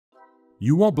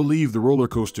You won't believe the roller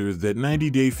coaster that 90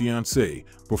 Day Fiancé,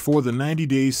 before the 90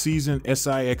 Days season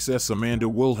SIXS Amanda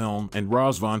Wilhelm and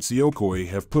Razvan Ciocoi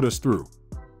have put us through.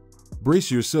 Brace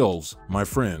yourselves, my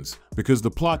friends, because the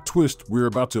plot twist we're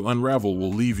about to unravel will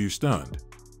leave you stunned.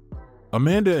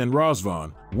 Amanda and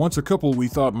Razvan, once a couple we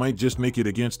thought might just make it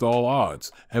against all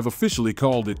odds, have officially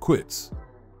called it quits.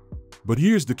 But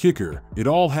here's the kicker, it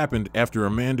all happened after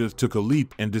Amanda took a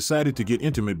leap and decided to get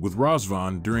intimate with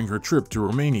Razvan during her trip to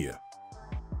Romania.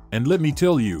 And let me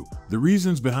tell you, the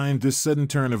reasons behind this sudden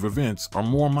turn of events are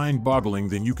more mind-boggling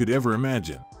than you could ever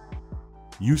imagine.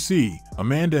 You see,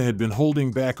 Amanda had been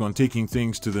holding back on taking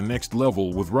things to the next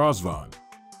level with Razvan.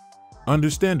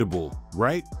 Understandable,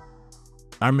 right?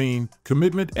 I mean,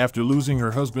 commitment after losing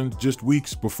her husband just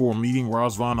weeks before meeting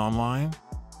Razvan online?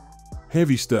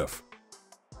 Heavy stuff.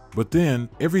 But then,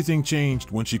 everything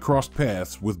changed when she crossed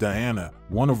paths with Diana,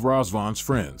 one of Razvan's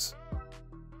friends.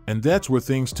 And that's where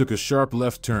things took a sharp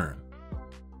left turn.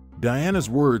 Diana's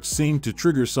words seemed to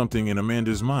trigger something in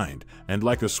Amanda's mind, and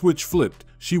like a switch flipped,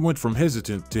 she went from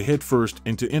hesitant to headfirst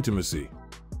into intimacy.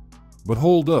 But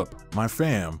hold up, my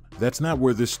fam, that's not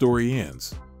where this story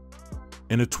ends.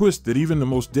 In a twist that even the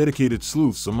most dedicated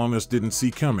sleuths among us didn't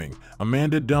see coming,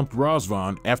 Amanda dumped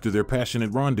Razvan after their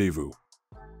passionate rendezvous.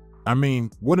 I mean,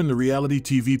 what in the reality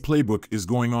TV playbook is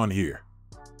going on here?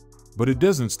 But it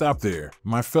doesn't stop there,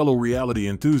 my fellow reality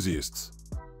enthusiasts.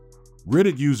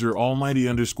 Reddit user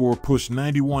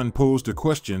almighty_push91 posed a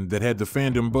question that had the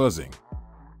fandom buzzing.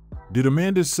 Did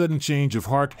Amanda's sudden change of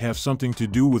heart have something to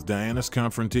do with Diana's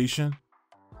confrontation?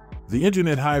 The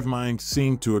internet hive mind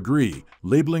seemed to agree,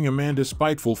 labeling Amanda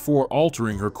spiteful for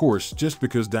altering her course just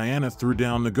because Diana threw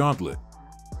down the gauntlet.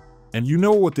 And you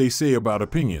know what they say about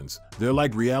opinions, they're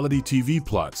like reality TV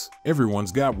plots,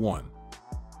 everyone's got one.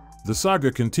 The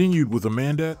saga continued with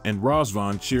Amanda and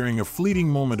Razvan sharing a fleeting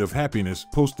moment of happiness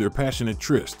post their passionate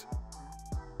tryst.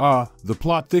 The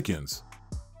plot thickens.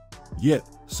 Yet,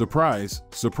 surprise,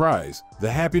 surprise,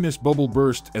 the happiness bubble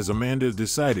burst as Amanda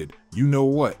decided, you know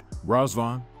what,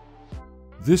 Razvan?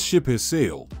 This ship has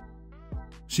sailed.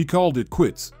 She called it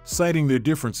quits, citing their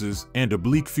differences and a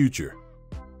bleak future.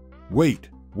 Wait,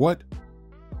 what?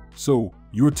 So,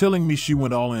 you're telling me she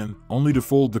went all in, only to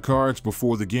fold the cards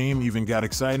before the game even got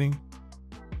exciting?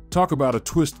 Talk about a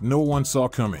twist no one saw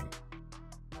coming.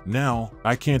 Now,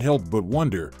 I can't help but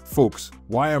wonder, folks,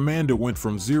 why Amanda went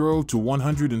from 0 to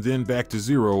 100 and then back to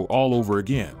 0 all over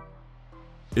again.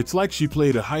 It's like she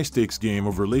played a high-stakes game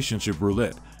of relationship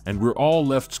roulette, and we're all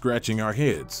left scratching our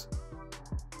heads.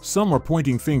 Some are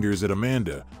pointing fingers at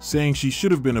Amanda, saying she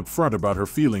should have been upfront about her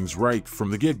feelings right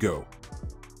from the get-go.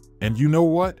 And you know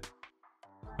what?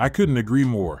 I couldn't agree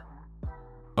more.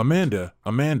 Amanda,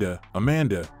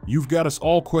 you've got us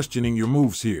all questioning your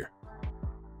moves here.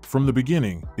 From the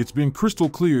beginning, it's been crystal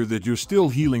clear that you're still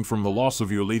healing from the loss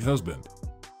of your late husband.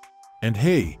 And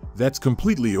hey, that's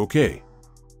completely okay.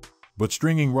 But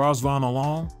stringing Razvan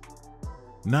along?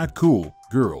 Not cool,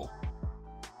 girl.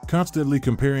 Constantly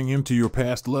comparing him to your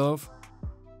past love?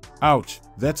 Ouch,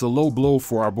 that's a low blow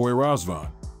for our boy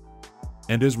Razvan.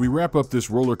 And as we wrap up this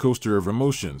roller coaster of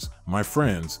emotions, my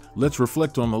friends, let's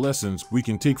reflect on the lessons we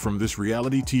can take from this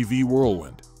reality TV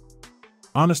whirlwind.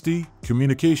 Honesty,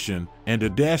 communication, and a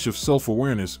dash of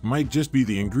self-awareness might just be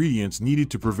the ingredients needed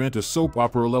to prevent a soap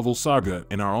opera-level saga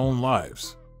in our own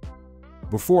lives.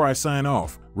 Before I sign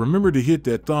off, remember to hit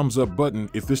that thumbs up button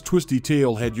if this twisty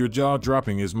tale had your jaw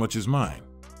dropping as much as mine.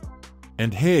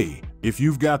 And hey, if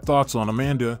you've got thoughts on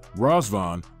Amanda,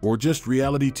 Razvan, or just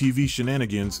reality TV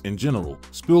shenanigans in general,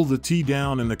 spill the tea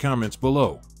down in the comments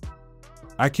below.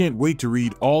 I can't wait to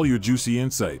read all your juicy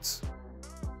insights.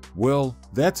 Well,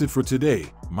 that's it for today,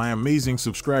 my amazing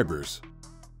subscribers.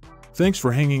 Thanks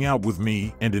for hanging out with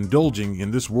me and indulging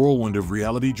in this whirlwind of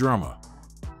reality drama.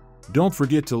 Don't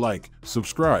forget to like,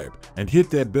 subscribe, and hit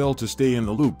that bell to stay in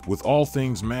the loop with all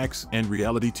things Max and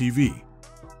reality TV.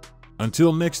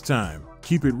 Until next time,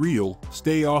 keep it real,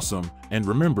 stay awesome, and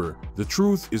remember, the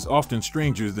truth is often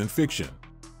stranger than fiction.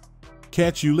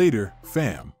 Catch you later,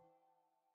 fam.